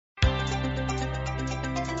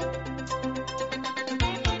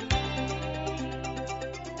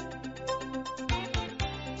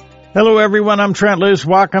Hello, everyone. I'm Trent Luce.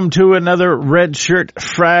 Welcome to another Red Shirt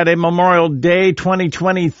Friday, Memorial Day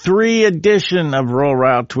 2023 edition of Rural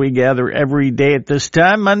Route. We gather every day at this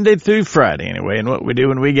time, Monday through Friday anyway. And what we do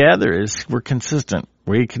when we gather is we're consistent.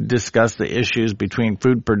 We can discuss the issues between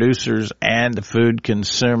food producers and food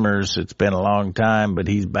consumers. It's been a long time, but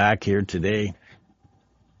he's back here today.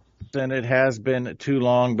 And it has been too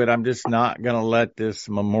long, but I'm just not going to let this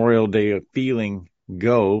Memorial Day feeling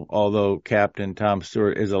go, although Captain Tom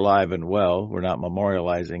Stewart is alive and well. We're not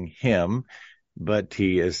memorializing him, but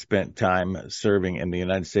he has spent time serving in the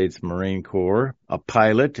United States Marine Corps, a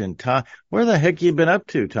pilot. And Tom, where the heck you been up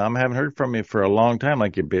to, Tom? I haven't heard from you for a long time.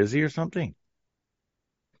 Like you're busy or something?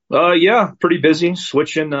 Yeah, pretty busy.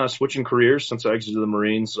 Switching careers since I exited the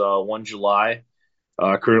Marines, 1 July.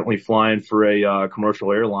 Currently flying for a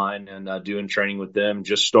commercial airline and doing training with them.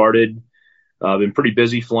 Just started. Been pretty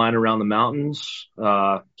busy flying around the mountains,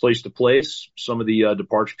 place to place. Some of the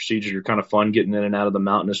departure procedures are kind of fun, getting in and out of the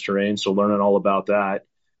mountainous terrain, so learning all about that.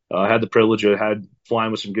 I had the privilege of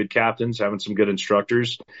flying with some good captains, having some good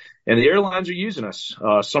instructors, and the airlines are using us.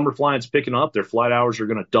 Summer flying's picking up. Their flight hours are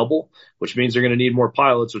going to double, which means they're going to need more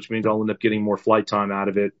pilots, which means I'll end up getting more flight time out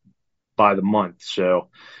of it by the month. So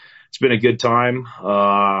it's been a good time.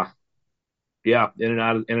 Yeah, in and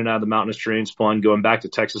out of the mountainous terrain's fun. Going back to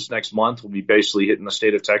Texas next month, we'll be basically hitting the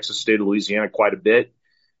state of Texas, state of Louisiana quite a bit,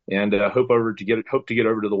 and hope to get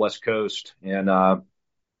over to the West Coast and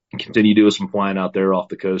continue doing some flying out there off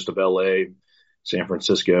the coast of LA, San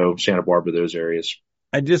Francisco, Santa Barbara, those areas.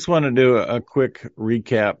 I just want to do a quick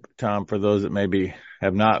recap, Tom, for those that maybe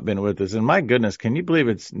have not been with us. And my goodness, can you believe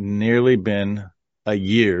it's nearly been a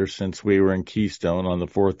year since we were in Keystone on the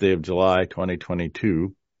 4th day of July,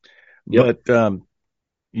 2022. Yep. But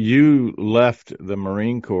you left the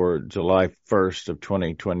Marine Corps July 1st of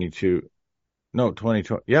 2022. No,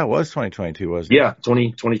 2020. Yeah, it was 2022, wasn't it? Yeah,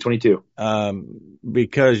 2022.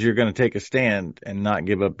 Because you're going to take a stand and not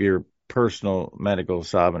give up your personal medical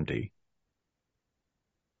sovereignty.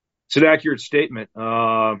 It's an accurate statement.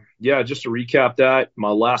 Yeah, just to recap that, my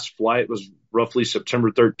last flight was roughly September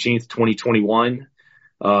 13th, 2021.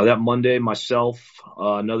 That Monday, myself,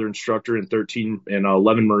 another instructor, and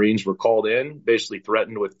 11 Marines were called in, basically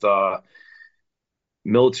threatened with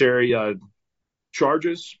military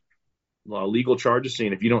charges, legal charges,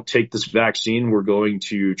 saying if you don't take this vaccine, we're going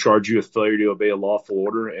to charge you with failure to obey a lawful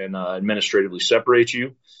order and administratively separate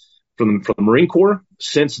you from the Marine Corps.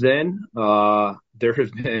 Since then, there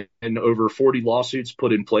have been over 40 lawsuits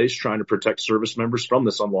put in place trying to protect service members from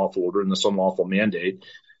this unlawful order and this unlawful mandate.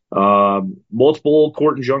 Multiple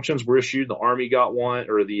court injunctions were issued. The Army got one,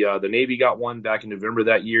 or the Navy got one back in November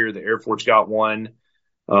that year. The Air Force got one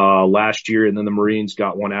last year, and then the Marines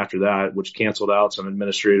got one after that, which canceled out some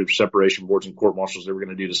administrative separation boards and court martials they were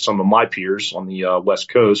going to do to some of my peers on the West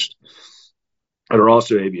Coast that are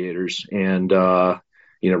also aviators. And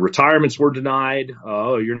retirements were denied.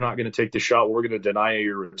 Oh, you're not going to take the shot. We're going to deny you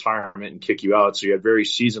your retirement and kick you out. So you had very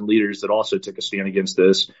seasoned leaders that also took a stand against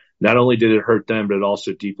this. Not only did it hurt them, but it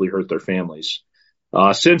also deeply hurt their families.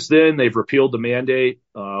 Since then, they've repealed the mandate.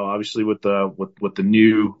 Obviously, with the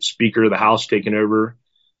new Speaker of the House taking over,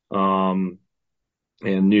 and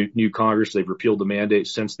new Congress, they've repealed the mandate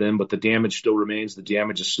since then. But the damage still remains. The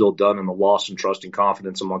damage is still done, and the loss in trust and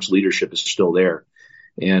confidence amongst leadership is still there.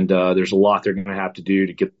 And there's a lot they're going to have to do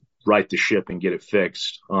to get right the ship and get it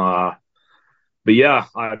fixed. But yeah,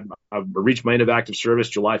 I reached my end of active service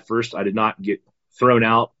July 1st. I did not get thrown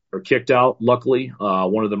out or kicked out. Luckily,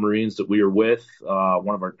 one of the Marines that we were with,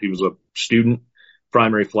 he was a student,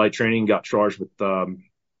 primary flight training, got charged with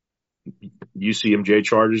UCMJ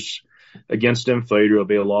charges against him, failure to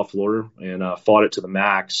obey a lawful order, and fought it to the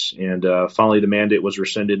max. And finally, the mandate was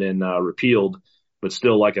rescinded and repealed. But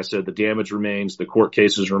still, like I said, the damage remains, the court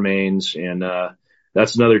cases remains, and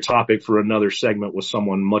that's another topic for another segment with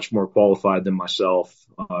someone much more qualified than myself,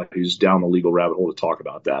 who's down the legal rabbit hole to talk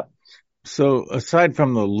about that. So aside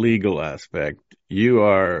from the legal aspect, you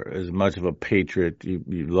are as much of a patriot.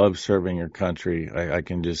 You love serving your country. I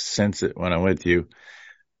can just sense it when I'm with you.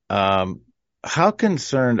 How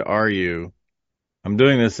concerned are you? I'm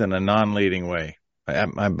doing this in a non-leading way,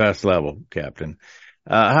 at my best level, Captain.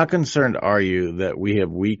 How concerned are you that we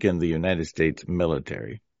have weakened the United States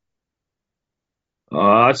military?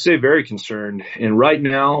 I'd say very concerned. And right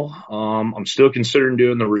now, I'm still considering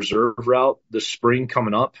doing the reserve route this spring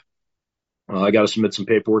coming up. I got to submit some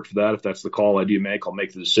paperwork for that. If that's the call I do make, I'll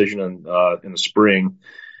make the decision in the spring.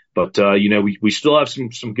 But, we still have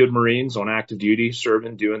some good Marines on active duty,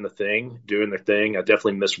 serving, doing their thing. I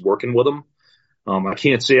definitely miss working with them. I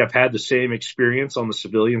can't say I've had the same experience on the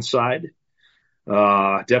civilian side.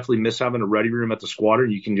 Definitely miss having a ready room at the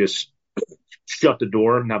squadron. You can just shut the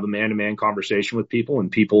door and have a man-to-man conversation with people,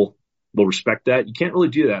 and people will respect that. You can't really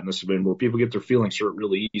do that in the civilian world. People get their feelings hurt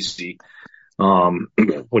really easy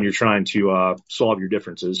when you're trying to solve your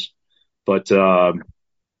differences. But yeah,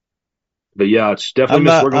 it's definitely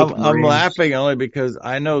miss working with the I'm Marines. laughing only because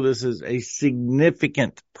I know this is a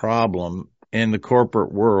significant problem in the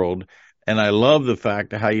corporate world. And I love the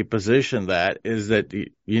fact of how you position that is that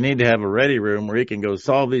you need to have a ready room where you can go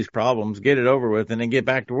solve these problems, get it over with, and then get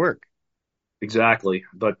back to work. Exactly.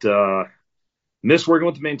 But miss working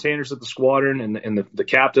with the maintainers at the squadron and the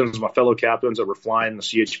captains, my fellow captains that were flying the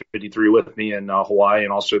CH-53 with me in Hawaii,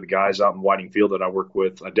 and also the guys out in Whiting Field that I work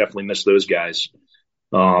with. I definitely miss those guys.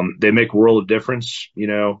 They make a world of difference,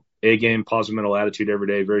 A game, positive mental attitude every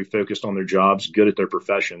day, very focused on their jobs, good at their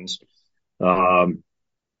professions.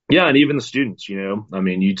 Yeah, and even the students, I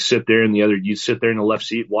mean, you'd sit there in the left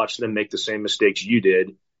seat, watch them make the same mistakes you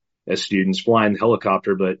did as students flying the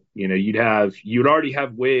helicopter, but you'd already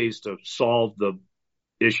have ways to solve the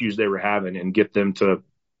issues they were having and get them to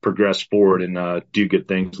progress forward and do good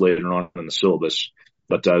things later on in the syllabus.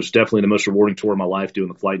 But it was definitely the most rewarding tour of my life doing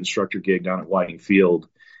the flight instructor gig down at Whiting Field.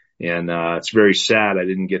 And it's very sad I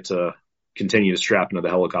didn't get to continue to strap into the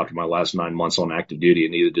helicopter my last 9 months on active duty,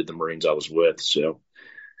 and neither did the Marines I was with. So,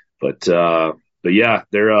 but yeah,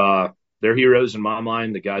 they're heroes in my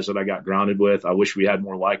mind, the guys that I got grounded with. I wish we had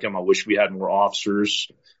more like them. I wish we had more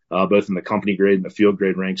officers, both in the company grade and the field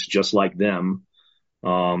grade ranks, just like them.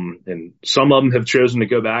 And some of them have chosen to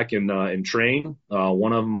go back and train.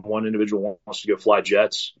 One individual wants to go fly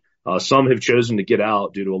jets. Some have chosen to get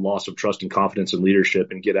out due to a loss of trust and confidence in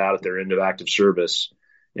leadership and get out at their end of active service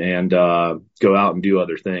and go out and do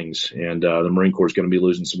other things. And the Marine Corps is going to be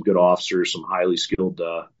losing some good officers, some highly skilled,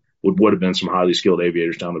 would have been some highly skilled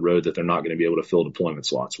aviators down the road that they're not going to be able to fill deployment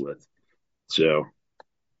slots with. So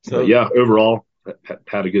yeah, overall,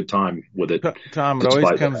 had a good time with it. Tom, it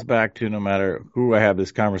always comes back to, no matter who I have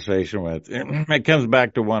this conversation with, it comes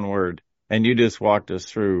back to one word, and you just walked us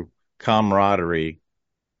through camaraderie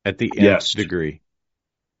at the nth degree.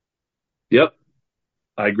 Yep,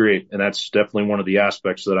 I agree, and that's definitely one of the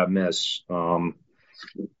aspects that I miss. But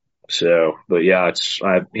yeah,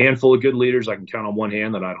 I have a handful of good leaders I can count on one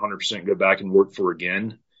hand that I'd 100% go back and work for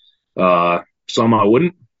again. Some I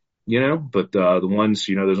wouldn't. But the ones,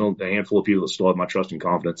 there's only a handful of people that still have my trust and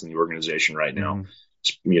confidence in the organization right now,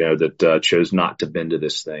 that chose not to bend to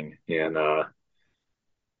this thing. And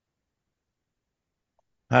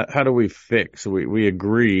how do we fix? We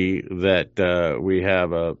agree that we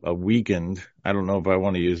have a weakened, I don't know if I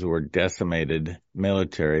want to use the word decimated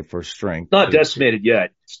military for strength. Not decimated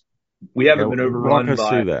yet. We haven't been overrun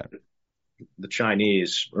by the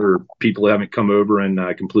Chinese or people who haven't come over and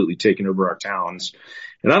completely taken over our towns.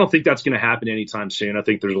 And I don't think that's going to happen anytime soon. I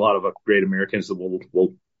think there's a lot of great Americans that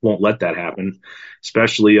won't let that happen,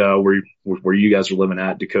 especially where you guys are living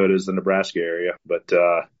at, Dakotas, the Nebraska area. But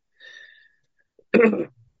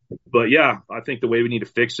yeah, I think the way we need to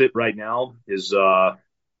fix it right now is,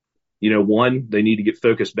 one, they need to get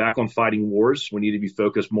focused back on fighting wars. We need to be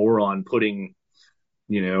focused more on putting,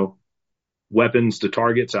 weapons to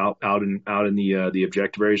targets out in the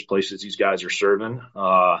objective areas, places these guys are serving.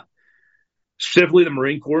 Specifically, the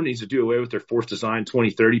Marine Corps needs to do away with their Force Design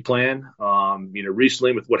 2030 plan.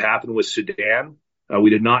 Recently with what happened with Sudan, we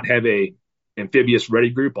did not have a amphibious ready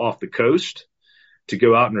group off the coast to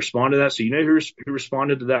go out and respond to that. So who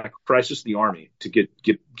responded to that crisis? The Army, to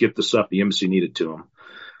get the stuff the embassy needed to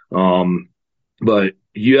them. But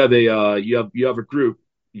you have a group.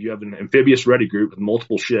 You have an amphibious ready group with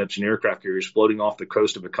multiple ships and aircraft carriers floating off the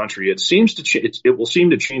coast of a country. It will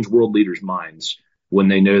seem to change world leaders' minds when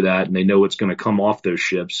they know that, and they know what's going to come off those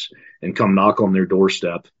ships and come knock on their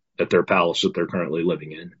doorstep at their palace that they're currently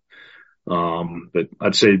living in. But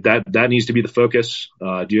I'd say that needs to be the focus,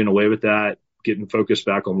 doing away with that, getting focused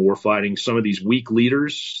back on war fighting. Some of these weak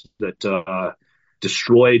leaders that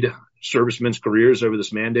destroyed servicemen's careers over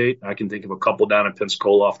this mandate, I can think of a couple down in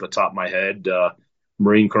Pensacola off the top of my head,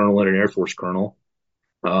 Marine colonel and an Air Force colonel.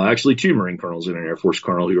 Actually, 2 Marine colonels and an Air Force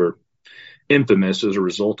colonel who are infamous as a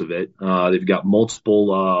result of it. They've got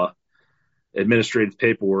multiple administrative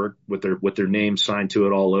paperwork with their names signed to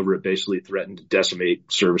it all over it, basically threatened to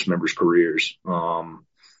decimate service members' careers. And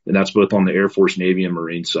that's both on the Air Force, Navy, and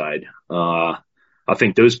Marine side. I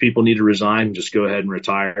think those people need to resign, just go ahead and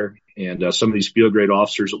retire. And some of these field grade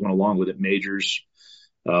officers that went along with it, majors,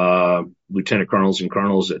 lieutenant colonels and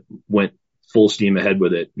colonels that went full steam ahead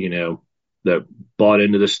with it, that bought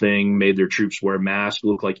into this thing, made their troops wear masks,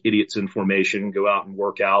 look like idiots in formation, go out and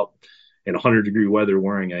work out in 100-degree weather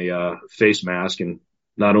wearing a face mask, and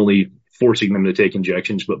not only forcing them to take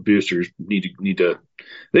injections, but boosters they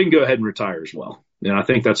can go ahead and retire as well. And I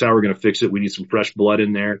think that's how we're going to fix it. We need some fresh blood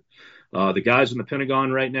in there. The guys in the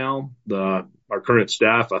Pentagon right now, our current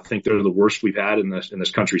staff, I think they're the worst we've had in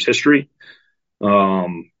this country's history.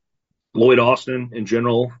 Lloyd Austin in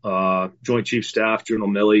general, Joint Chief Staff, General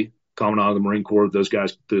Milley, Commandant of the Marine Corps, those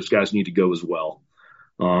guys need to go as well.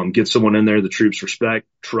 Get someone in there the troops respect,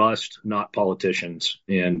 trust, not politicians.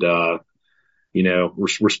 And,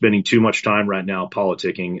 we're spending too much time right now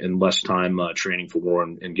politicking and less time training for war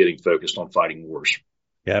and getting focused on fighting wars.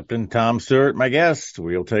 Captain Tom Stewart, my guest.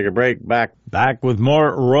 We'll take a break. Back with more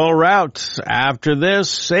Rural Routes after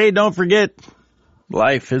this. Hey, don't forget,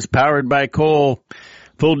 life is powered by coal.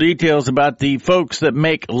 Full details about the folks that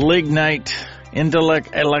make lignite into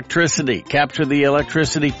electricity. Capture the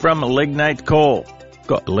electricity from lignite coal.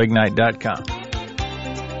 Go to lignite.com.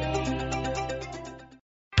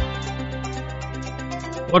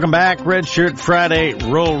 Welcome back. Red Shirt Friday,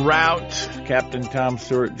 Rural Route. Captain Tom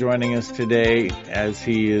Stewart joining us today as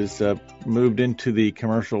he is moved into the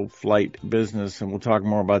commercial flight business, and we'll talk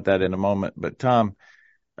more about that in a moment. But Tom,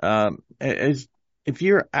 if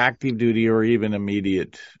you're active duty or even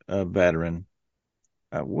immediate veteran,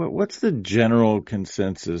 what's the general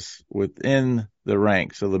consensus within the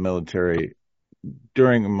ranks of the military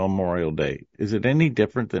during Memorial Day? Is it any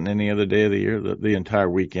different than any other day of the year, the entire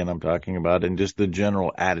weekend I'm talking about, and just the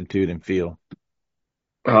general attitude and feel?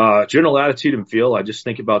 General attitude and feel, I just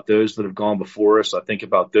think about those that have gone before us. I think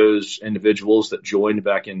about those individuals that joined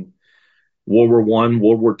back in World War I,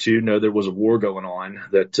 World War II. No, there was a war going on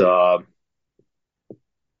that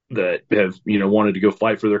have, wanted to go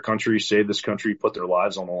fight for their country, save this country, put their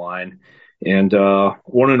lives on the line. And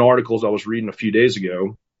one of the articles I was reading a few days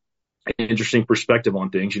ago, an interesting perspective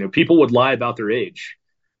on things. People would lie about their age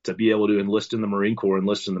to be able to enlist in the Marine Corps,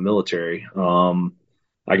 enlist in the military.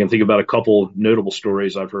 I can think about a couple notable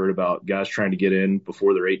stories I've heard about guys trying to get in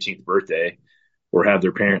before their 18th birthday or have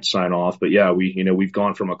their parents sign off. But yeah, we've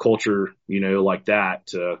gone from a culture, like that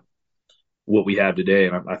to what we have today.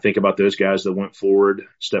 And I think about those guys that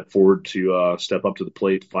stepped forward to step up to the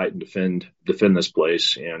plate, fight and defend this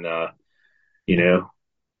place. And,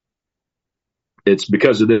 it's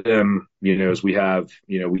because of them, as we have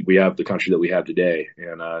the country that we have today.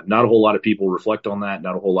 And not a whole lot of people reflect on that.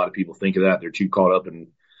 Not a whole lot of people think of that. They're too caught up in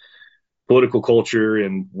political culture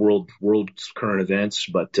and world's current events.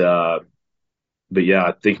 But yeah,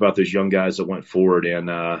 I think about those young guys that went forward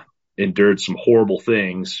and endured some horrible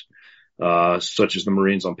things, such as the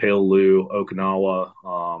Marines on Peleliu,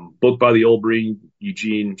 Okinawa. Book by the old Marine,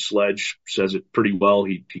 Eugene Sledge, says it pretty well.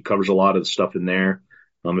 He covers a lot of the stuff in there.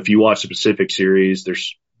 If you watch the Pacific series,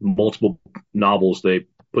 there's multiple novels they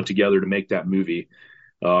put together to make that movie.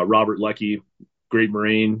 Robert Leckie, great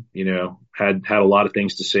Marine, had a lot of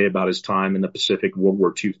things to say about his time in the Pacific, World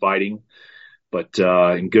War II fighting. But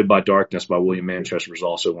in Goodbye Darkness by William Manchester was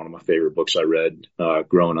also one of my favorite books I read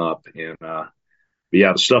growing up. And but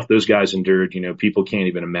yeah, the stuff those guys endured, people can't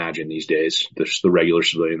even imagine these days. There's the regular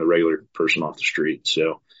civilian, the regular person off the street.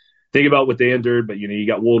 So think about what they endured. But you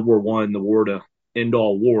got World War I, the war to end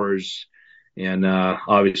all wars, and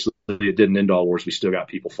obviously it didn't end all wars. We still got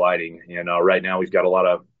people fighting, and right now we've got a lot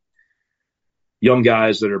of young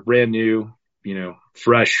guys that are brand new,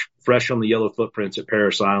 fresh on the yellow footprints at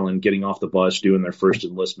Parris Island, getting off the bus, doing their first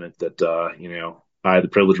enlistment that I had the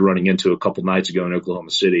privilege of running into a couple nights ago in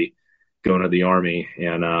Oklahoma City, going to the Army,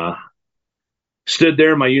 and stood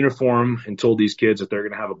there in my uniform and told these kids that they're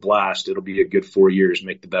going to have a blast. It'll be a good 4 years,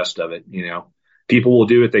 make the best of it. People will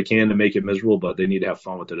do what they can to make it miserable, but they need to have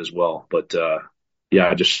fun with it as well. But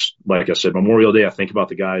yeah, just like I said, Memorial Day, I think about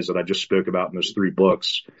the guys that I just spoke about in those 3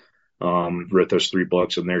 books, wrote those 3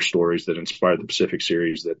 books and their stories that inspired the Pacific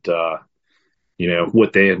series, that,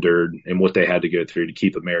 what they endured and what they had to go through to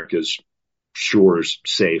keep America's shores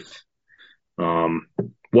safe.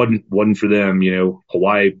 Wasn't for them,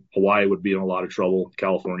 Hawaii would be in a lot of trouble,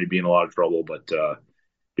 California be in a lot of trouble, but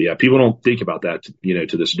yeah, people don't think about that,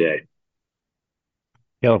 to this day.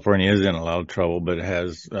 California is in a lot of trouble, but it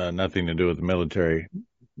has nothing to do with the military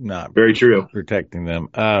not very true protecting them.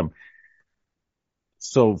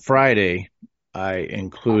 So Friday, I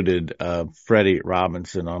included Freddie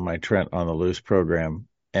Robinson on my Trent on the Loose program.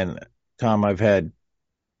 And Tom, I've had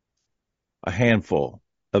a handful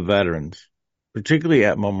of veterans, particularly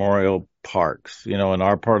at memorial parks. In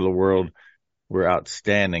our part of the world, we're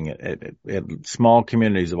outstanding at small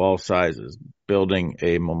communities of all sizes, building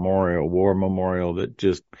a war memorial that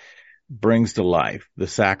just brings to life the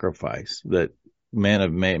sacrifice that men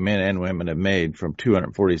and women have made from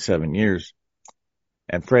 247 years.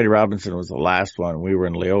 And Freddie Robinson was the last one. We were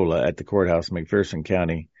in Leola at the courthouse in McPherson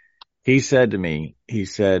County, he said to me, he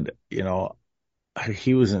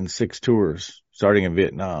was in 6 tours starting in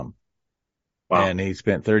Vietnam, Wow. and he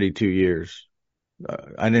spent 32 years.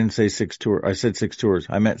 I didn't say 6 tours. I said 6 tours.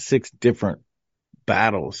 I meant 6 different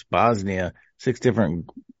battles, Bosnia, 6 different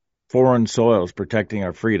foreign soils protecting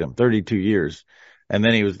our freedom, 32 years. And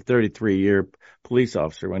then he was a 33-year police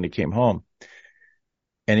officer when he came home.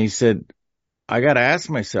 And he said, I got to ask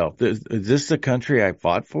myself, is this the country I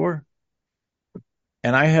fought for?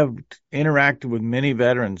 And I have interacted with many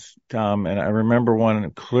veterans, Tom, and I remember one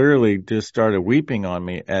clearly just started weeping on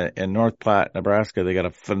me in North Platte, Nebraska. They got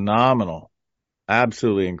a phenomenal,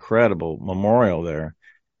 absolutely incredible memorial there.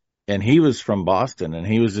 And he was from Boston, and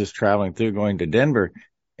he was just traveling through going to Denver.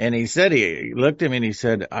 And he said, he looked at me and he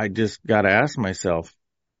said, I just got to ask myself,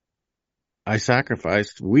 I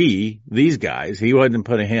sacrificed these guys, he wasn't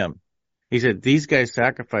putting him. He said, these guys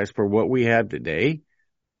sacrificed for what we have today.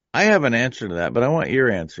 I have an answer to that, but I want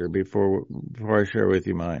your answer before I share with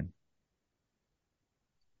you mine.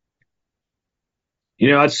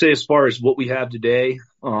 I'd say as far as what we have today,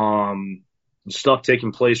 stuff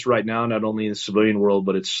taking place right now, not only in the civilian world,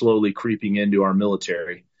 but it's slowly creeping into our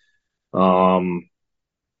military. Yeah,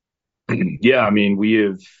 I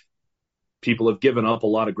mean, people have given up a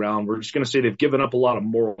lot of ground. We're just going to say they've given up a lot of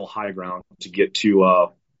moral high ground to get to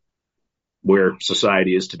where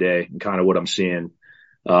society is today, and kind of what I'm seeing.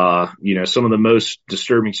 Some of the most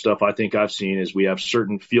disturbing stuff I think I've seen is we have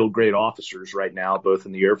certain field grade officers right now, both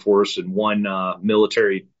in the Air Force and one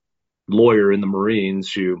military lawyer in the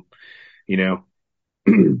Marines who, you know,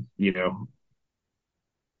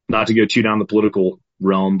 not to go too down the political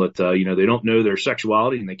realm, but they don't know their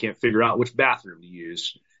sexuality and they can't figure out which bathroom to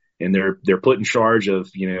use, and they're put in charge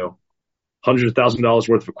of hundreds of $1,000s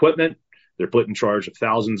worth of equipment. They're put in charge of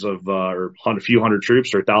thousands of or a few hundred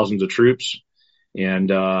troops or thousands of troops.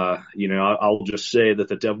 And, I'll just say that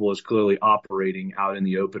the devil is clearly operating out in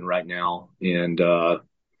the open right now. And,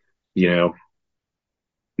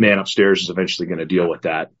 man upstairs is eventually going to deal with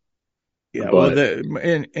that. Yeah, But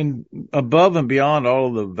and above and beyond all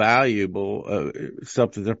of the valuable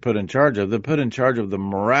stuff that they're put in charge of, they're put in charge of the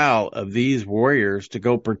morale of these warriors to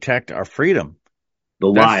go protect our freedom. the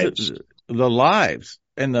lives, The lives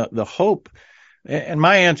and the hope. And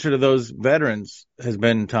my answer to those veterans has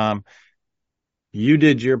been, Tom, you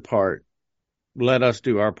did your part. Let us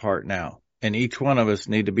do our part now. And each one of us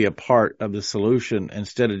need to be a part of the solution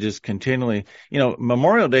instead of just continually,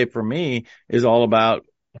 Memorial Day for me is all about,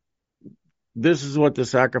 this is what the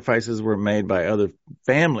sacrifices were made by other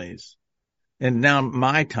families. And now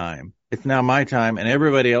it's now my time and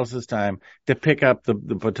everybody else's time to pick up the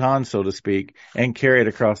baton, so to speak, and carry it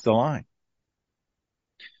across the line.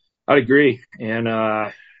 I'd agree.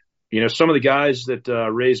 And, some of the guys that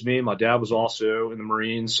raised me, my dad was also in the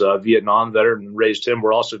Marines, Vietnam veteran, and raised him.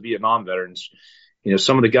 We're also Vietnam veterans.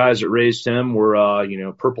 Some of the guys that raised him were,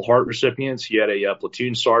 Purple Heart recipients. He had a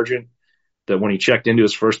platoon sergeant that when he checked into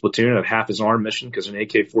his first platoon had half his arm missing because an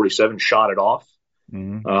AK-47 shot it off.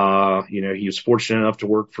 Mm-hmm. He was fortunate enough to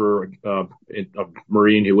work for a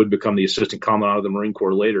Marine who would become the assistant commandant of the Marine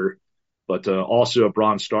Corps later, but also a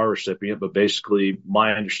Bronze Star recipient. But basically,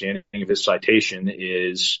 my understanding of his citation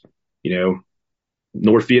is,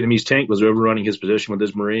 North Vietnamese tank was overrunning his position with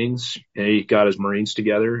his Marines. And he got his Marines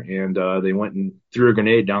together, and they went and threw a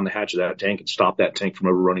grenade down the hatch of that tank and stopped that tank from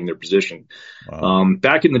overrunning their position. Wow.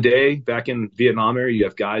 Back in the day, back in Vietnam era, you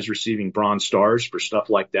have guys receiving Bronze Stars for stuff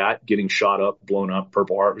like that, getting shot up, blown up.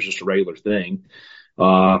 Purple Heart was just a regular thing.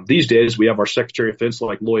 These days, we have our Secretary of Defense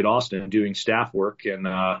like Lloyd Austin doing staff work and,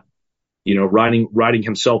 writing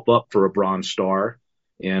himself up for a Bronze Star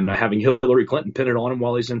and having Hillary Clinton pin it on him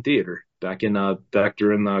while he's in theater back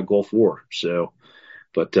during the Gulf War. So,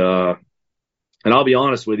 but, and I'll be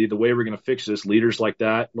honest with you, the way we're going to fix this, leaders like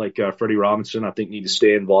that, like Freddie Robinson, I think need to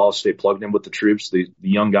stay involved, stay plugged in with the troops. The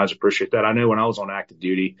young guys appreciate that. I know when I was on active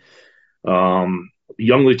duty, young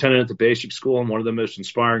lieutenant at the basic school, and one of the most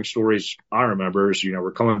inspiring stories I remember is,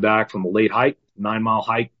 we're coming back from a late hike, 9-mile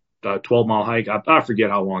hike, 12-mile hike. I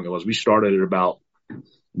forget how long it was. We started at about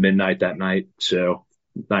midnight that night. So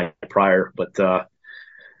night prior, but,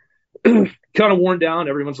 kind of worn down.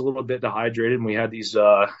 Everyone's a little bit dehydrated. And we had these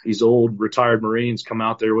old retired Marines come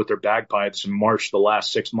out there with their bagpipes and march the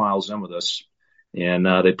last 6 miles in with us. And,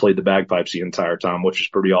 they played the bagpipes the entire time, which is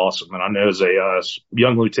pretty awesome. And I know as a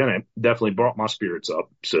young lieutenant, definitely brought my spirits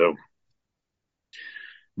up. So,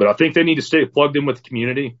 but I think they need to stay plugged in with the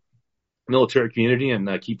community, military community,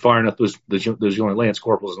 and keep firing up those young Lance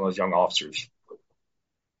Corporals and those young officers.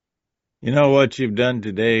 You know what you've done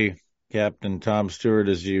today, Captain Tom Stewart,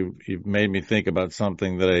 is you've made me think about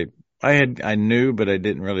something that I knew, but I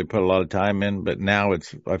didn't really put a lot of time in, but now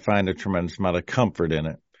I find a tremendous amount of comfort in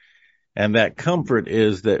it. And that comfort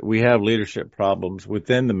is that we have leadership problems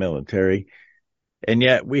within the military, and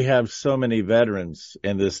yet we have so many veterans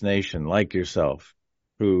in this nation like yourself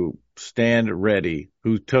who stand ready,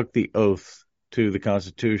 who took the oath to the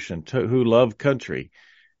Constitution, who love country.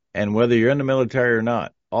 And whether you're in the military or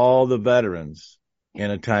not, all the veterans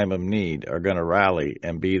in a time of need are going to rally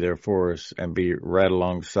and be there for us and be right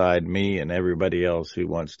alongside me and everybody else who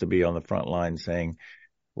wants to be on the front line saying,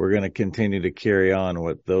 we're going to continue to carry on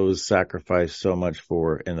what those sacrificed so much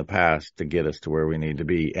for in the past to get us to where we need to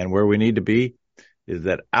be. And where we need to be is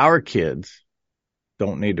that our kids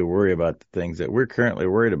don't need to worry about the things that we're currently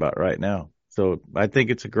worried about right now. So I think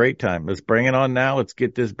it's a great time. Let's bring it on now. Let's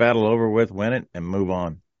get this battle over with, win it, and move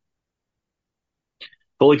on.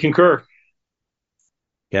 Fully concur.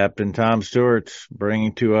 Captain Tom Stewart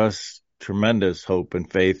bringing to us tremendous hope and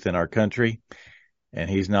faith in our country. And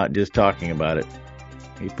he's not just talking about it.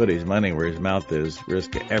 He put his money where his mouth is,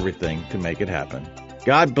 risk everything to make it happen.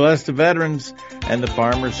 God bless the veterans and the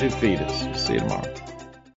farmers who feed us. See you tomorrow.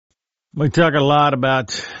 We talk a lot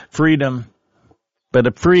about freedom, but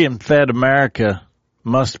a free and fed America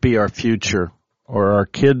must be our future, or our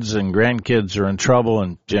kids and grandkids are in trouble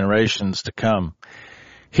in generations to come.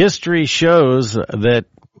 History shows that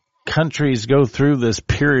countries go through this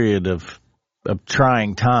period of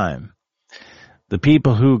trying time. The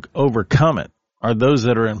people who overcome it are those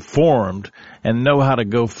that are informed and know how to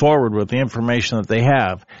go forward with the information that they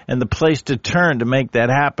have. And the place to turn to make that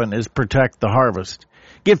happen is Protect the Harvest.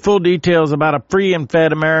 Get full details about a free and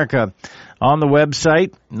fed America on the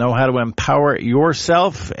website. Know how to empower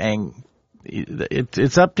yourself, and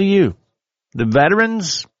it's up to you. The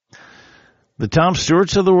veterans, the Tom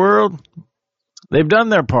Stewarts of the world, they've done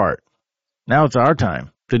their part. Now it's our time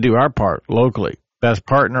to do our part locally. Best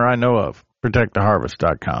partner I know of,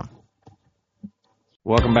 protecttheharvest.com.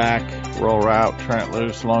 Welcome back. Roll Route, Trent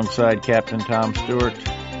Loose alongside Captain Tom Stewart.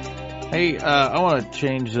 Hey, I want to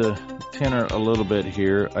change the tenor a little bit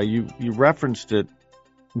here. You referenced it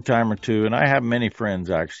a time or two, and I have many friends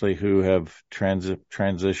actually who have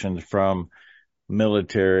transitioned from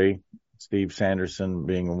military, Steve Sanderson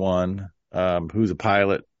being one, who's a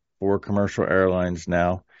pilot for commercial airlines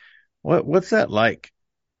now. What's that like?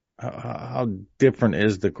 How different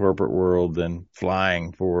is the corporate world than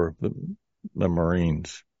flying for the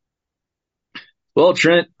Marines? Well,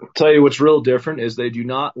 Trent, I'll tell you what's real different is they do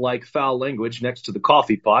not like foul language next to the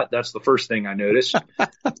coffee pot. That's the first thing I noticed.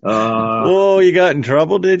 Whoa, you got in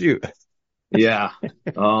trouble, did you? Yeah.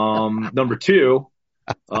 Number two,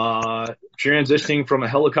 transitioning from a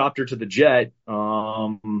helicopter to the jet,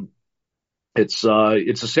 it's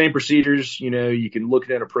the same procedures. You know, you can look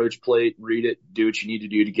at an approach plate, read it, do what you need to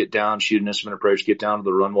do to get down, shoot an instrument approach, get down to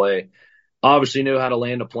the runway. Obviously know how to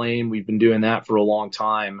land a plane. We've been doing that for a long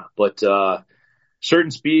time, but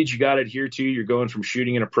certain speeds you got to adhere to. You're going from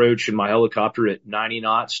shooting an approach in my helicopter at 90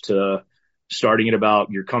 knots to starting at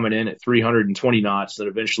you're coming in at 320 knots, then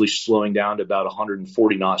eventually slowing down to about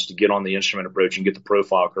 140 knots to get on the instrument approach and get the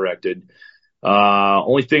profile corrected.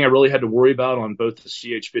 Only thing I really had to worry about on both the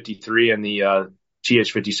CH-53 and the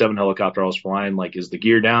TH-57 helicopter I was flying, is the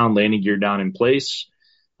gear down, landing gear down in place,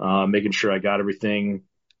 making sure I got everything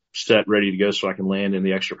set, ready to go so I can land in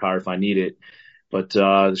the extra power if I need it. But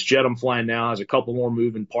this jet I'm flying now has a couple more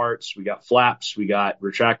moving parts. We got flaps. We got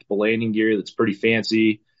retractable landing gear that's pretty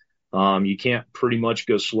fancy. You can't pretty much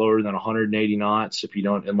go slower than 180 knots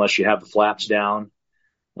unless you have the flaps down.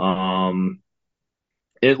 Like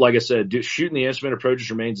I said, shooting the instrument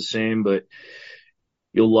approaches remains the same, but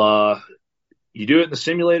you do it in the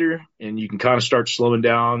simulator and you can kind of start slowing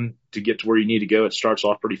down to get to where you need to go. It starts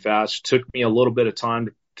off pretty fast. Took me a little bit of time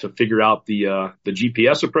to figure out the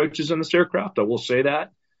GPS approaches in this aircraft. I will say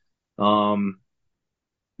that, you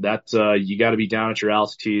got to be down at your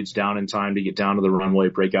altitudes, down in time to get down to the runway,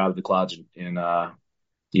 break out of the clouds and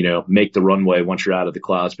make the runway once you're out of the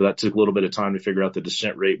clouds. But that took a little bit of time to figure out the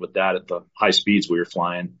descent rate with that at the high speeds we were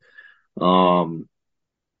flying. But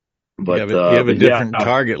you have a different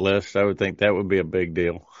target list. I would think that would be a big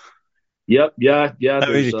deal. Yep. Yeah.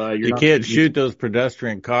 You can't shoot those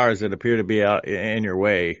pedestrian cars that appear to be out in your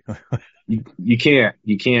way. You can't.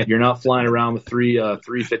 You're not flying around with three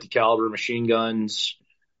 350 caliber machine guns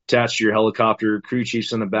attached to your helicopter, crew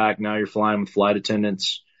chiefs in the back. Now you're flying with flight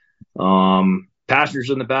attendants. Passengers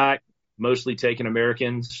in the back, mostly taking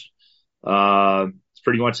Americans. It's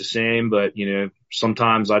pretty much the same, but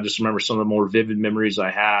sometimes I just remember some of the more vivid memories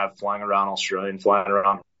I have flying around Australia and flying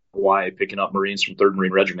around Hawaii, picking up Marines from 3rd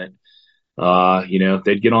Marine Regiment.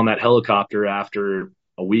 They'd get on that helicopter after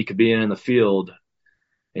a week of being in the field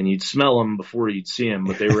and you'd smell them before you'd see them,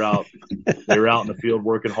 but they were out in the field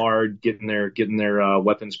working hard, getting their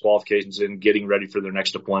weapons qualifications in, getting ready for their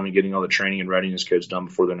next deployment, getting all the training and readiness codes done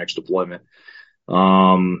before their next deployment.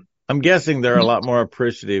 I'm guessing they're a lot more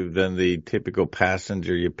appreciative than the typical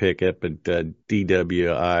passenger you pick up at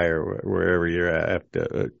DWI or wherever you're at,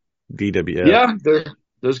 DWF. Yeah,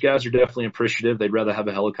 those guys are definitely appreciative. They'd rather have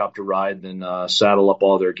a helicopter ride than saddle up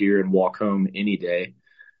all their gear and walk home any day.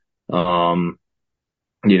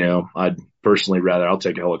 I'd personally I'll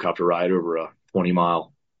take a helicopter ride over a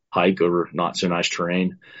 20-mile hike over not so nice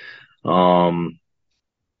terrain. But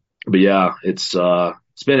yeah, it's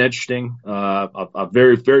been interesting. I'm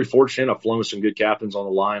very, very fortunate. I've flown with some good captains on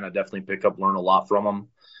the line. I definitely learn a lot from them.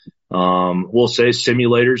 We'll say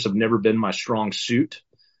simulators have never been my strong suit.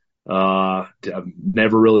 I've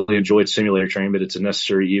never really enjoyed simulator training, but it's a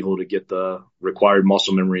necessary evil to get the required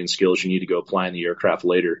muscle memory and skills you need to go apply in the aircraft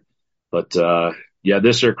later. But, yeah,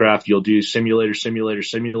 this aircraft, you'll do simulator,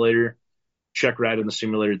 check ride in the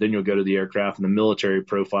simulator, then you'll go to the aircraft. In the military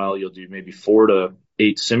profile, you'll do maybe 4 to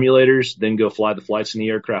 8 simulators, then go fly the flights in the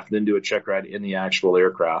aircraft, then do a check ride in the actual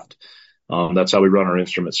aircraft. That's how we run our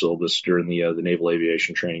instrument syllabus during the naval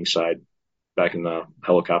aviation training side back in the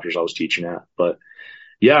helicopters I was teaching at. But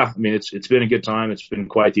yeah, I mean, it's been a good time. It's been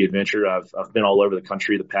quite the adventure. I've been all over the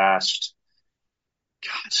country the past,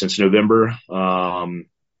 since November.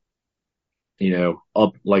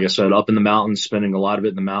 Like I said, up in the mountains, spending a lot of it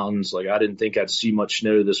in the mountains. Like I didn't think I'd see much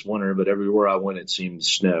snow this winter, but everywhere I went, it seemed to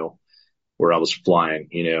snow where I was flying,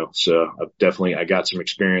 So I got some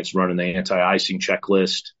experience running the anti-icing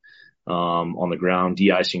checklist, on the ground,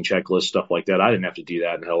 de-icing checklist, stuff like that. I didn't have to do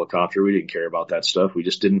that in a helicopter. We didn't care about that stuff. We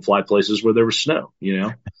just didn't fly places where there was snow,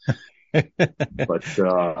 But,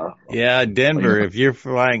 yeah, Denver, if you're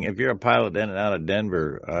a pilot in and out of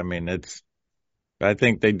Denver, I mean, I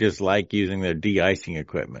think they just like using their de-icing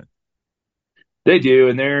equipment. They do,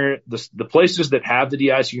 and they're the places that have the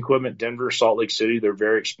de-icing equipment, Denver, Salt Lake City, they're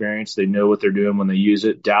very experienced. They know what they're doing when they use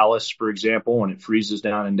it. Dallas, for example, when it freezes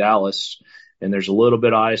down in Dallas and there's a little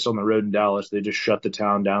bit of ice on the road in Dallas, they just shut the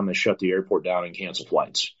town down, they shut the airport down and cancel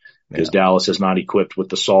flights because Dallas is not equipped with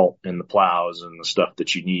the salt and the plows and the stuff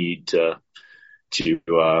that you need to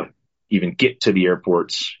even get to the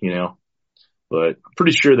airports, But I'm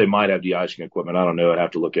pretty sure they might have de-icing equipment. I don't know. I'd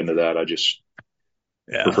have to look into that. I just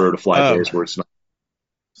prefer to fly days where it's not.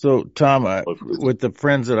 So, Tom, with the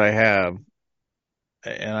friends that I have,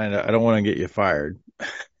 and I don't want to get you fired,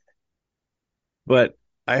 but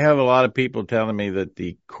I have a lot of people telling me that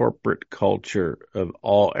the corporate culture of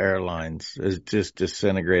all airlines has just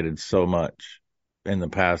disintegrated so much in the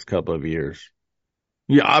past couple of years.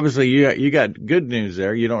 Yeah, obviously you got good news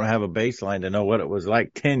there. You don't have a baseline to know what it was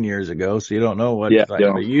like 10 years ago, so you don't know what it's like.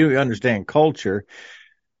 Yeah. But you understand culture.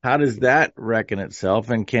 How does that reckon itself,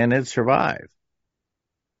 and can it survive?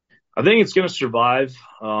 I think it's going to survive.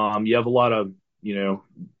 You have a lot of,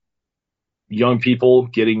 young people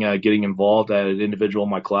getting involved. I had an individual in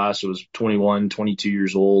my class who was 21, 22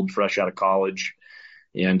 years old, fresh out of college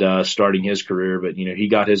and starting his career. But, he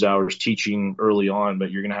got his hours teaching early on, but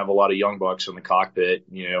you're going to have a lot of young bucks in the cockpit,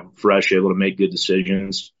 fresh, able to make good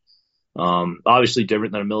decisions. Obviously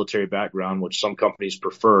different than a military background, which some companies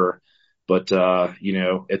prefer. But, at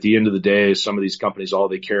the end of the day, some of these companies, all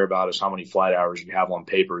they care about is how many flight hours you have on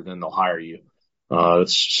paper, then they'll hire you.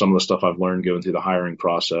 That's some of the stuff I've learned going through the hiring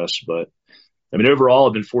process. But I mean, overall,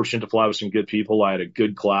 I've been fortunate to fly with some good people. I had a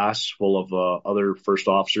good class full of other first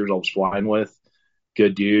officers I was flying with,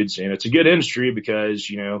 good dudes. And it's a good industry because,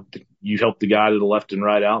 you help the guy to the left and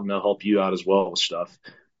right out, and they'll help you out as well with stuff.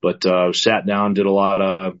 But sat down, did a lot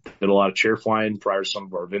of chair flying prior to some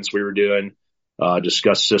of our events we were doing.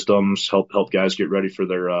 Discuss systems, help guys get ready for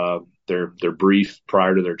their brief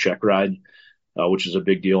prior to their check ride, which is a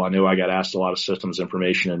big deal. I know I got asked a lot of systems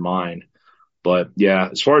information in mine. But yeah,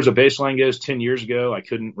 as far as a baseline goes, 10 years ago, I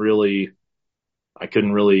couldn't really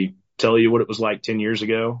tell you what it was like 10 years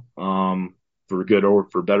ago, for good or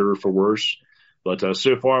for better or for worse. But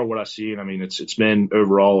so far, what I've seen, I mean, it's been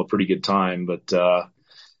overall a pretty good time. But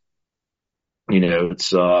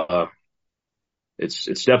it's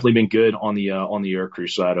definitely been good on the aircrew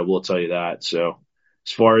side. I will tell you that. So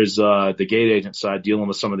as far as the gate agent side, dealing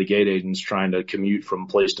with some of the gate agents trying to commute from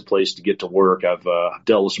place to place to get to work, I've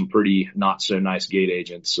dealt with some pretty not so nice gate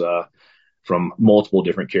agents from multiple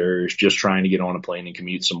different carriers just trying to get on a plane and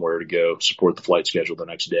commute somewhere to go support the flight schedule the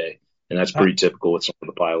next day. And that's pretty typical with some of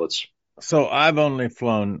the pilots. So I've only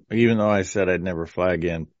flown, even though I said I'd never fly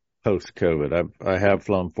again post-COVID, I have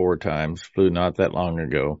flown 4 times, flew not that long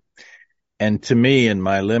ago. And to me, in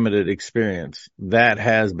my limited experience, that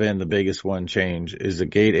has been the biggest one change, is the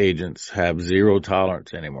gate agents have zero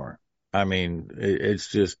tolerance anymore. I mean,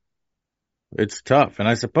 it's tough. And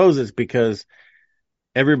I suppose it's because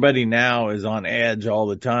everybody now is on edge all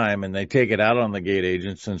the time, and they take it out on the gate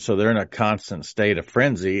agents. And so they're in a constant state of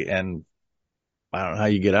frenzy. And I don't know how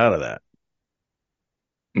you get out of that.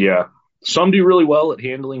 Yeah. Some do really well at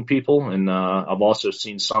handling people. And I've also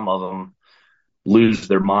seen some of them lose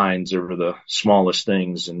their minds over the smallest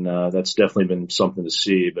things. And that's definitely been something to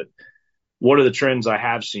see. But one of the trends I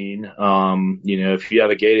have seen, if you have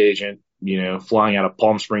a gate agent, flying out of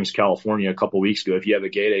Palm Springs, California a couple of weeks ago, if you have a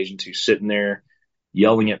gate agent who's sitting there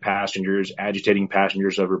yelling at passengers, agitating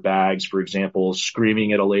passengers over bags, for example,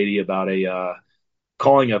 screaming at a lady about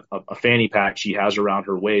calling a fanny pack she has around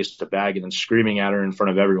her waist a bag, and then screaming at her in front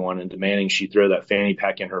of everyone and demanding she throw that fanny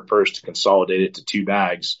pack in her purse to consolidate it to 2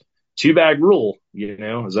 bags. 2-bag rule,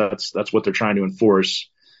 that's what they're trying to enforce.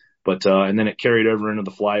 But, and then it carried over into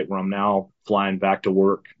the flight where I'm now flying back to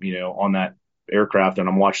work, on that aircraft, and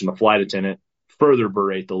I'm watching the flight attendant further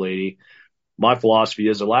berate the lady. My philosophy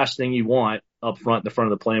is the last thing you want up front in the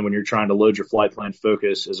front of the plane when you're trying to load your flight plan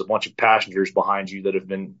focus is a bunch of passengers behind you that have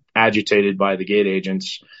been agitated by the gate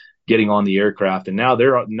agents getting on the aircraft. And now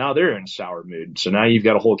they're in a sour mood. So now you've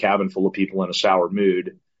got a whole cabin full of people in a sour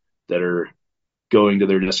mood that are going to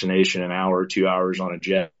their destination an hour or 2 hours on a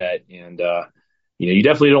jet. And, you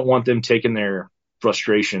definitely don't want them taking their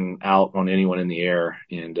frustration out on anyone in the air.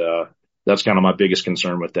 And, that's kind of my biggest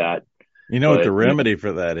concern with that. What the remedy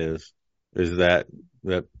for that is that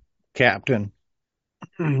the captain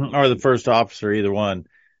or the first officer, either one,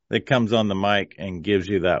 that comes on the mic and gives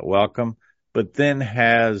you that welcome, but then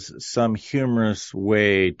has some humorous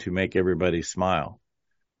way to make everybody smile.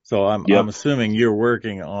 So I'm assuming you're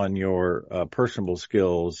working on your personable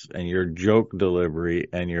skills and your joke delivery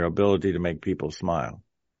and your ability to make people smile.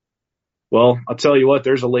 Well, I'll tell you what,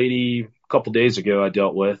 there's a lady a couple days ago I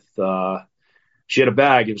dealt with. She had a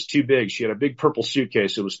bag. It was too big. She had a big purple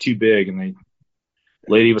suitcase. It was too big. And the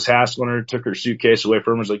lady was hassling her, took her suitcase away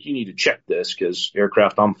from her, was like, you need to check this, because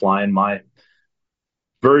aircraft I'm flying, my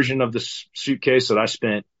version of the suitcase that I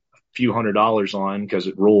spent few $100s on because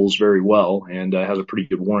it rolls very well and has a pretty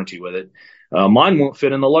good warranty with it. Mine won't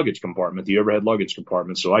fit in the luggage compartment, the overhead luggage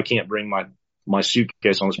compartment. So I can't bring my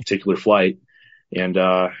suitcase on this particular flight. And,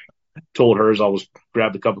 told her as I was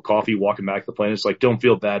grabbed a cup of coffee, walking back to the plane, it's like, don't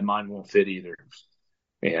feel bad. Mine won't fit either.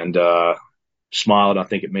 And, smiled. I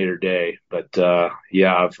think it made her day. But,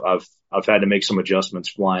 I've had to make some adjustments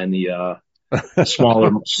flying the,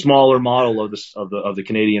 smaller model of the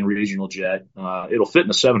Canadian regional jet. It'll fit in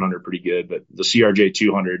the 700 pretty good, but the CRJ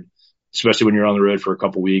 200, especially when you're on the road for a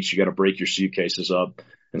couple weeks, you got to break your suitcases up.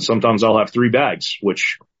 And sometimes I'll have 3 bags,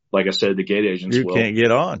 which, like I said, the gate agents you can't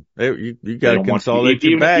get on. You got to consolidate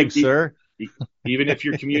your bags, sir. Even if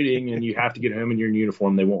you're commuting and you have to get home and you're in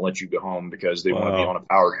uniform, they won't let you go home because they want to be on a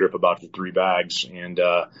power trip about the 3 bags. And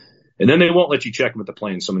then they won't let you check them at the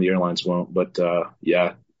plane. Some of the airlines won't. But,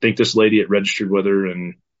 I think this lady had registered with her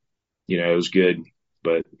and, it was good.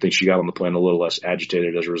 But I think she got on the plane a little less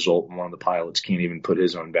agitated as a result. And one of the pilots can't even put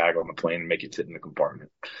his own bag on the plane and make it fit in the compartment.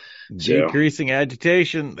 Decreasing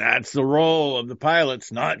agitation, that's the role of the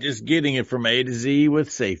pilots, not just getting it from A to Z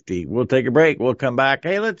with safety. We'll take a break. We'll come back.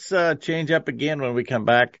 Hey, let's change up again when we come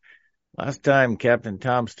back. Last time Captain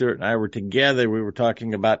Tom Stewart and I were together, we were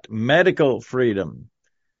talking about medical freedom.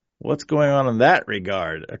 What's going on in that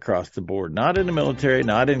regard across the board? Not in the military,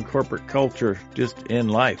 not in corporate culture, just in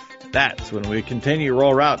life. That's when we continue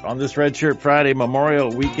Roll Route on this Red Shirt Friday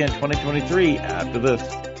Memorial Weekend 2023 after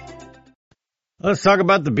this. Let's talk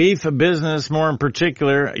about the beef business. More in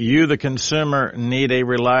particular, you, the consumer, need a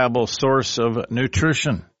reliable source of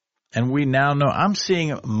nutrition. And we now know, I'm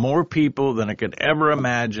seeing more people than I could ever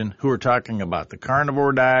imagine who are talking about the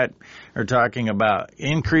carnivore diet, or talking about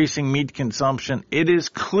increasing meat consumption. It is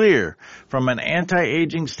clear from an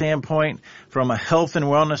anti-aging standpoint, from a health and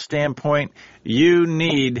wellness standpoint, you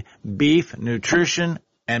need beef nutrition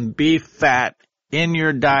and beef fat in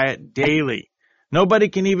your diet daily. Nobody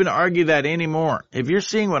can even argue that anymore. If you're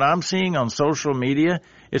seeing what I'm seeing on social media,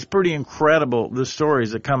 it's pretty incredible, the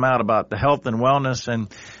stories that come out about the health and wellness and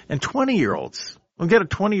 20-year-olds. We'll get a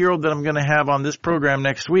 20-year-old that I'm going to have on this program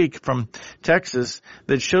next week from Texas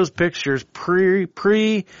that shows pictures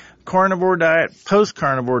pre-carnivore diet,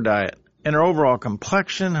 post-carnivore diet. And her overall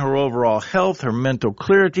complexion, her overall health, her mental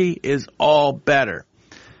clarity is all better.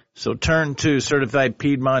 So turn to Certified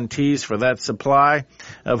Piedmontese for that supply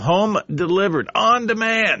of home delivered, on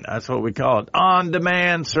demand. That's what we call it. On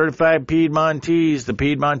demand Certified Piedmontese. The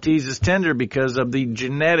Piedmontese is tender because of the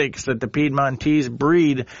genetics that the Piedmontese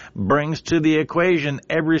breed brings to the equation.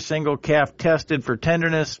 Every single calf tested for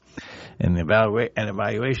tenderness. And the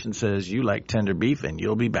evaluation says you like tender beef and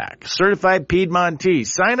you'll be back. Certified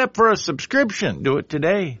Piedmontese. Sign up for a subscription. Do it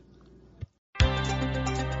today.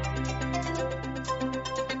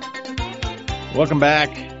 Welcome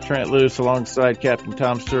back. Trent Lewis alongside Captain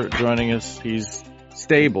Tom Stewart joining us. He's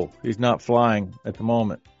stable. He's not flying at the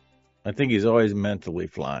moment. I think he's always mentally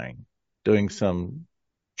flying, doing some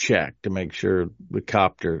check to make sure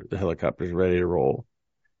the helicopter's ready to roll.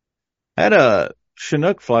 I had a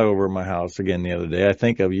Chinook fly over my house again the other day. I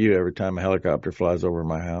think of you every time a helicopter flies over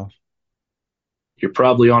my house. You're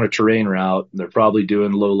probably on a terrain route. They're probably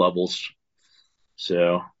doing low levels.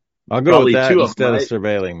 So I'll go with that instead of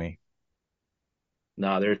surveilling me.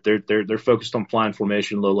 No, they're focused on flying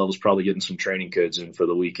formation. Low levels probably getting some training codes in for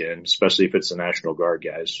the weekend, especially if it's the National Guard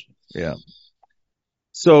guys. Yeah.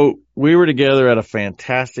 So we were together at a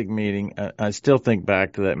fantastic meeting. I still think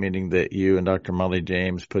back to that meeting that you and Dr. Molly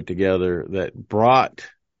James put together that brought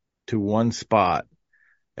to one spot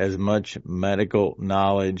as much medical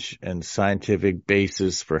knowledge and scientific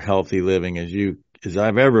basis for healthy living as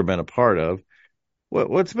I've ever been a part of.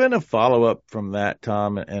 What's been a follow-up from that,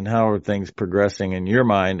 Tom, and how are things progressing in your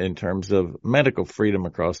mind in terms of medical freedom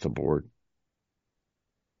across the board?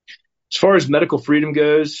 As far as medical freedom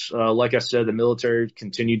goes, like I said, the military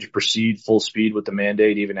continued to proceed full speed with the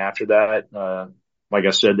mandate even after that. Like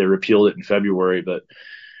I said, they repealed it in February, but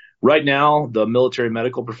right now, the military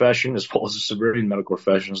medical profession, as well as the civilian medical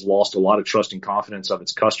profession, has lost a lot of trust and confidence of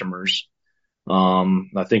its customers.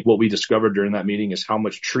 I think what we discovered during that meeting is how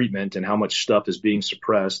much treatment and how much stuff is being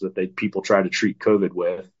suppressed that people try to treat COVID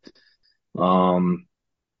with.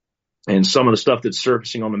 And some of the stuff that's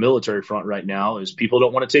surfacing on the military front right now is people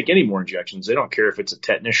don't want to take any more injections. They don't care if it's a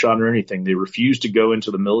tetanus shot or anything. They refuse to go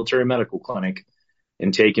into the military medical clinic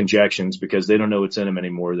and take injections because they don't know what's in them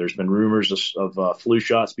anymore. There's been rumors of flu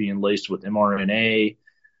shots being laced with mRNA.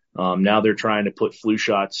 Now they're trying to put flu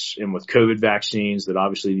shots in with COVID vaccines that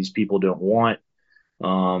obviously these people don't want.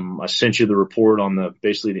 I sent you the report on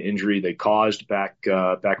basically the injury they caused back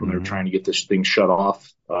when they were trying to get this thing shut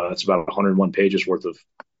off. That's about 101 pages worth of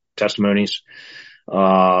testimonies.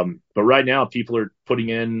 But right now people are putting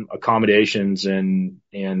in accommodations and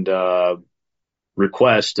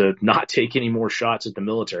requests to not take any more shots that the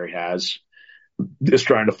military has, just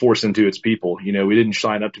trying to force into its people. We didn't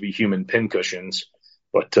sign up to be human pincushions.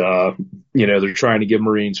 But, they're trying to give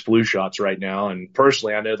Marines flu shots right now. And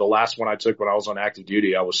personally, I know the last one I took when I was on active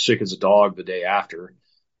duty, I was sick as a dog the day after.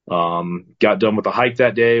 Got done with the hike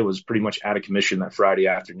that day, was pretty much out of commission that Friday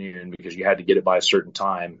afternoon because you had to get it by a certain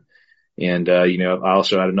time. And, I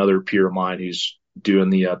also had another peer of mine who's doing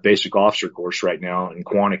the basic officer course right now in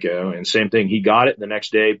Quantico. And same thing, he got it the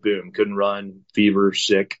next day, boom, couldn't run, fever,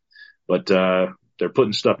 sick. But they're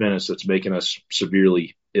putting stuff in us that's making us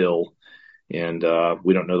severely ill. And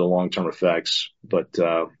we don't know the long-term effects, but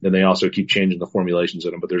then they also keep changing the formulations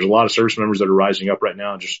in them. But there's a lot of service members that are rising up right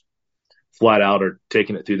now and just flat out are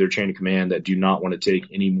taking it through their chain of command that do not want to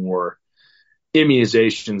take any more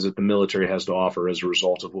immunizations that the military has to offer as a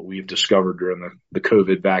result of what we've discovered during the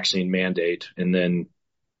COVID vaccine mandate, and then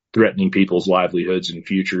threatening people's livelihoods and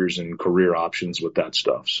futures and career options with that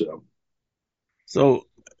stuff. So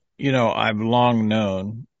I've long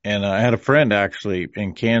known. And I had a friend actually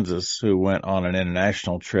in Kansas who went on an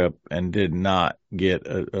international trip and did not get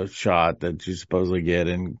a shot that you supposedly get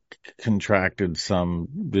and contracted some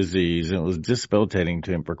disease. And it was debilitating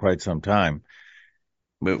to him for quite some time.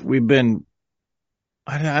 But I'm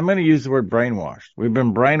going to use the word brainwashed. We've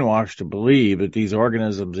been brainwashed to believe that these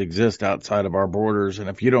organisms exist outside of our borders. And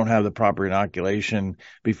if you don't have the proper inoculation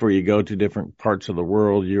before you go to different parts of the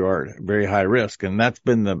world, you are at very high risk. And that's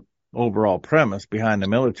been the overall premise behind the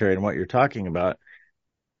military and what you're talking about.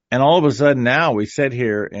 And all of a sudden now we sit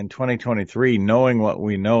here in 2023 knowing what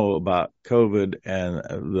we know about COVID and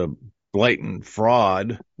the blatant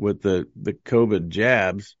fraud with the COVID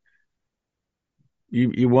jabs.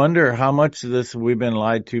 You wonder how much of this we've been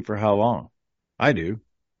lied to for how long. I do.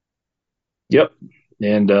 Yep.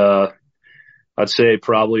 And I'd say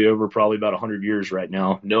probably about 100 years right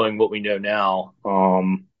now, knowing what we know now.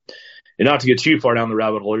 And not to get too far down the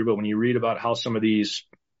rabbit hole here, but when you read about how some of these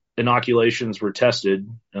inoculations were tested,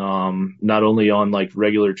 not only on like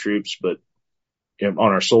regular troops, but on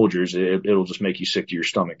our soldiers, it'll just make you sick to your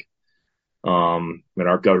stomach. And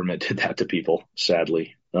our government did that to people,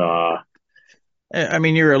 sadly. I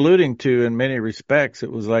mean, you're alluding to, in many respects,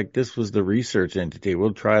 it was like this was the research entity.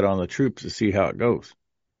 We'll try it on the troops to see how it goes.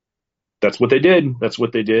 That's what they did. That's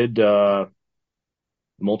what they did.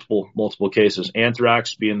 Multiple cases.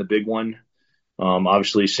 Anthrax being the big one.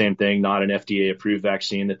 Obviously, same thing. Not an FDA approved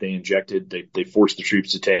vaccine that they injected. They forced the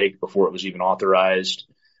troops to take before it was even authorized.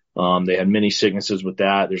 They had many sicknesses with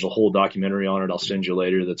that. There's a whole documentary on it. I'll send you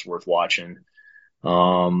later. That's worth watching.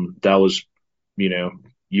 That was,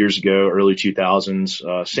 years ago, early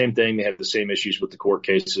 2000s. Same thing. They had the same issues with the court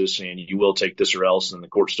cases, saying you will take this or else, and the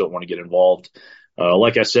courts don't want to get involved.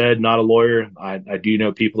 Like I said, not a lawyer. I do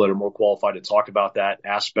know people that are more qualified to talk about that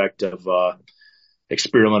aspect of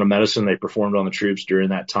experimental medicine they performed on the troops during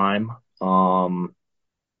that time.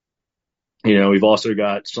 We've also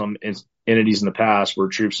got some entities in the past where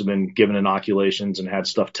troops have been given inoculations and had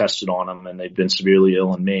stuff tested on them, and they've been severely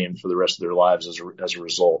ill and maimed for the rest of their lives as a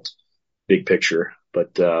result. Big picture.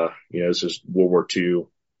 But, this is World War II,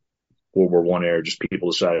 World War I era. Just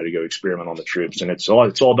people decided to go experiment on the troops, and it's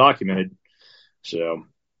all documented. So,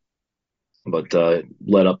 but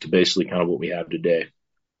led up to basically kind of what we have today.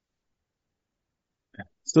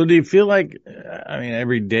 So do you feel like, I mean,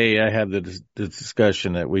 every day I have the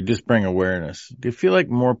discussion that we just bring awareness. Do you feel like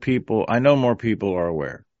more people, I know more people are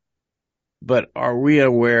aware, but are we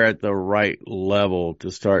aware at the right level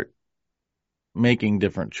to start making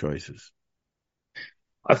different choices?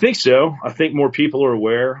 I think so. I think more people are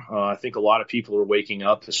aware. I think a lot of people are waking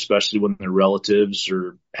up, especially when their relatives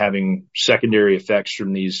are having secondary effects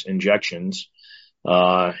from these injections.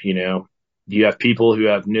 You have people who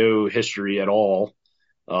have no history at all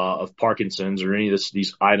of Parkinson's or any of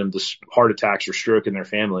these items, this heart attacks or stroke in their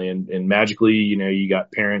family. And magically, you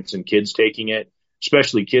got parents and kids taking it,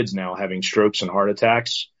 especially kids now having strokes and heart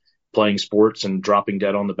attacks, playing sports and dropping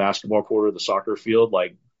dead on the basketball court or the soccer field.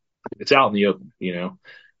 Like, it's out in the open,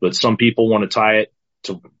 but some people want to tie it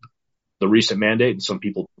to the recent mandate and some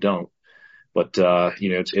people don't. But,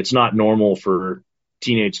 it's not normal for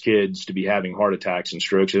teenage kids to be having heart attacks and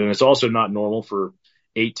strokes. And it's also not normal for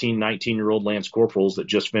 18, 19-year-old Lance Corporals that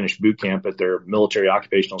just finished boot camp at their military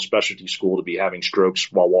occupational specialty school to be having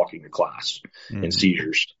strokes while walking to class and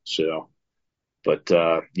seizures. So, but,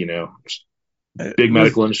 big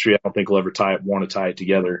medical industry, I don't think will ever want to tie it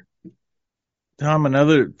together. Tom,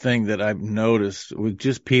 another thing that I've noticed with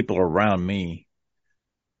just people around me,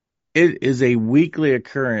 it is a weekly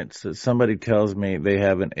occurrence that somebody tells me they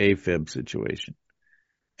have an AFib situation.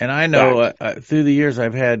 And I know through the years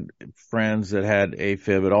I've had friends that had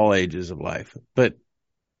AFib at all ages of life, but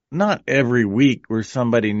not every week where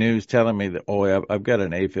somebody new is telling me that, oh, I've got an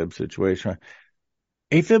AFib situation.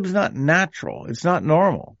 AFib is not natural. It's not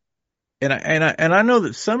normal. And I know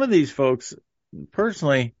that some of these folks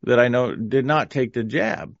personally that I know did not take the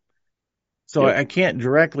jab. So I can't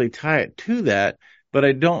directly tie it to that, but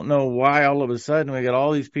I don't know why all of a sudden we got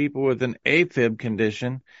all these people with an AFib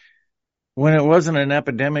condition when it wasn't an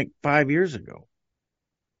epidemic 5 years ago.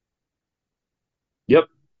 Yep,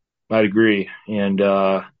 I'd agree. And,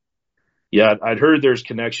 I'd heard there's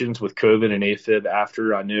connections with COVID and AFib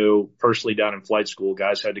after. I know personally down in flight school,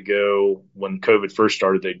 guys had to go when COVID first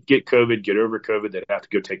started. They'd get COVID, get over COVID. They'd have to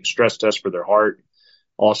go take a stress test for their heart.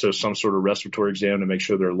 Also some sort of respiratory exam to make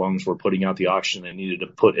sure their lungs were putting out the oxygen they needed to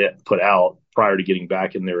put out prior to getting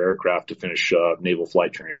back in their aircraft to finish naval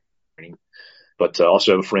flight training. But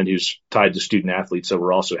also have a friend who's tied to student athletes that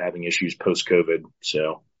were also having issues post COVID.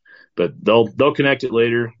 So, but they'll connect it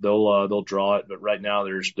later. They'll draw it. But right now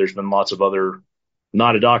there's been lots of other,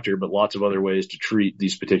 not a doctor, but lots of other ways to treat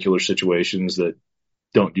these particular situations that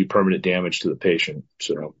don't do permanent damage to the patient.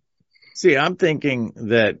 So, see, I'm thinking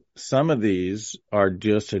that some of these are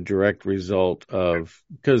just a direct result of,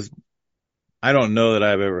 because I don't know that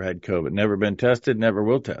I've ever had COVID, never been tested, never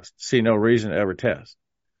will test. See no reason to ever test.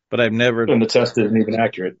 But I've never. And the test isn't even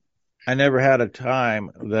accurate. I never had a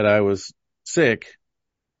time that I was sick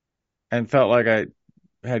and felt like I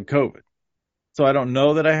had COVID. So I don't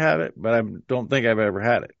know that I have it, but I don't think I've ever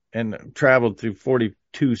had it, and traveled through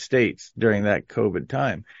 42 states during that COVID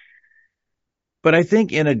time. But I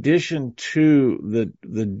think in addition to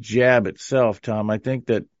the jab itself, Tom, I think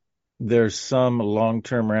that there's some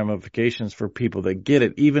long-term ramifications for people that get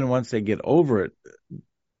it. Even once they get over it,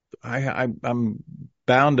 I'm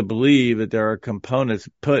bound to believe that there are components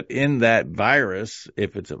put in that virus,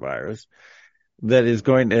 if it's a virus, that is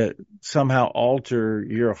going to somehow alter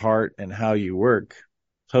your heart and how you work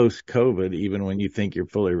post-COVID, even when you think you're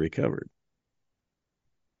fully recovered.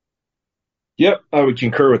 Yep, I would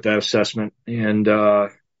concur with that assessment. And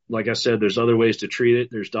like I said, there's other ways to treat it.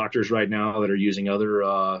 There's doctors right now that are using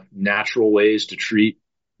other natural ways to treat,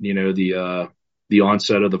 the the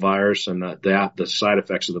onset of the virus and the side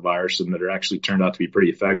effects of the virus, and that are actually turned out to be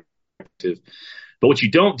pretty effective. But what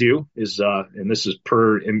you don't do is, and this is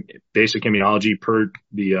per basic immunology, per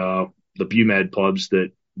the BUMED pubs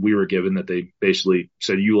that we were given, that they basically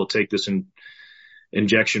said you will take this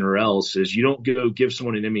injection or else, is you don't go give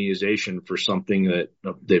someone an immunization for something that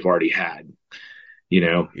they've already had.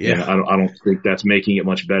 Yeah. And I don't think that's making it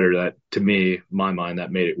much better. That, to me, my mind,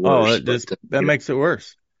 that made it worse. That makes it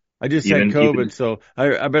worse. I just had COVID, so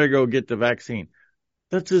I better go get the vaccine.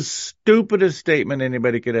 That's the stupidest statement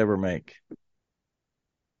anybody could ever make.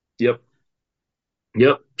 Yep.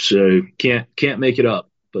 So can't make it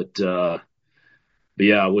up. But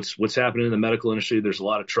yeah, what's happening in the medical industry? There's a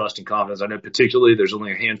lot of trust and confidence. I know particularly there's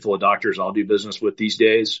only a handful of doctors I'll do business with these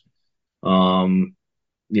days.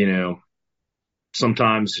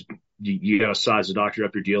 Sometimes you got to size the doctor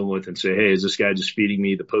up you're dealing with and say, hey, is this guy just feeding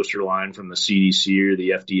me the poster line from the CDC or the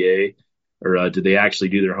FDA, or did they actually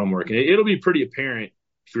do their homework? And it'll be pretty apparent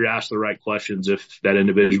if you're asked the right questions if that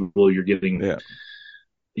individual you're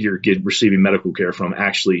receiving medical care from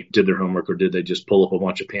actually did their homework, or did they just pull up a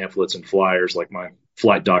bunch of pamphlets and flyers like my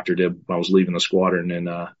flight doctor did when I was leaving the squadron, and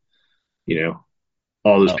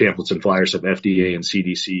all those pamphlets and flyers have FDA and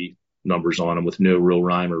CDC numbers on them with no real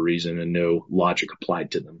rhyme or reason and no logic applied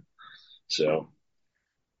to them. So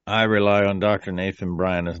I rely on Dr. Nathan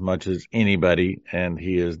Bryan as much as anybody, and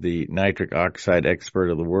he is the nitric oxide expert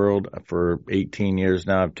of the world. For 18 years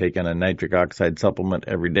now, I've taken a nitric oxide supplement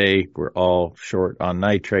every day. We're all short on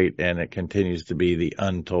nitrate, and it continues to be the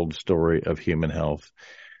untold story of human health.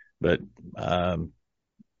 But I'll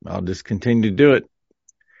just continue to do it.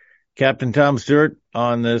 Captain Tom Stewart,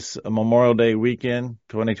 on this Memorial Day weekend,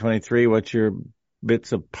 2023, what's your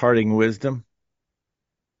bits of parting wisdom?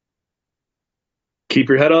 Keep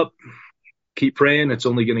your head up. Keep praying. It's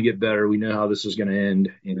only going to get better. We know how this is going to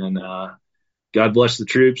end. And God bless the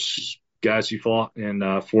troops, guys who fought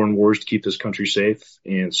in foreign wars to keep this country safe,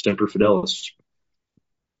 and Semper Fidelis.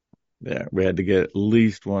 Yeah, we had to get at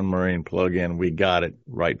least one Marine plug in. We got it,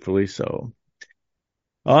 rightfully so.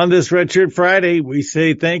 On this Red Shirt Friday, we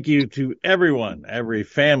say thank you to everyone, every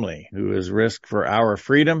family who has risked for our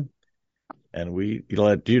freedom. And we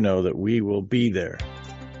let you know that we will be there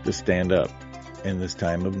to stand up in this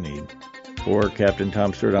time of need. For Captain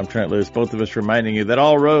Tom Stewart, I'm Trent Lewis, both of us reminding you that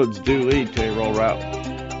all roads do lead to a roll route.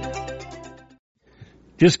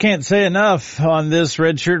 Just can't say enough on this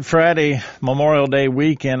Red Shirt Friday, Memorial Day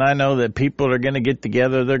weekend. I know that people are going to get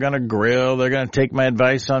together. They're going to grill. They're going to take my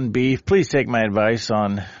advice on beef. Please take my advice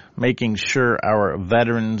on making sure our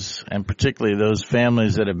veterans, and particularly those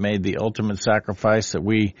families that have made the ultimate sacrifice, that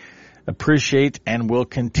we appreciate and will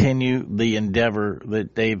continue the endeavor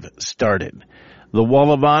that they've started. The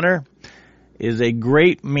Wall of Honor is a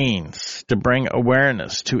great means to bring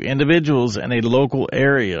awareness to individuals in a local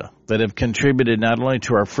area that have contributed not only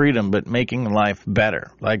to our freedom, but making life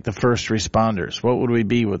better, like the first responders. What would we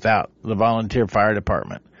be without the volunteer fire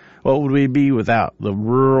department? What would we be without the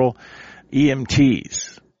rural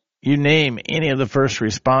EMTs? You name any of the first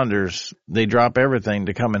responders, they drop everything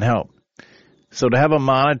to come and help. So to have a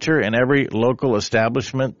monitor in every local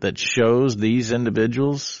establishment that shows these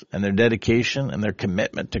individuals and their dedication and their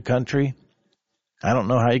commitment to country, I don't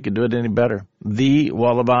know how you could do it any better.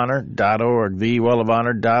 TheWallofHonor.org,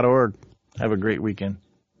 TheWallofHonor.org. Have a great weekend.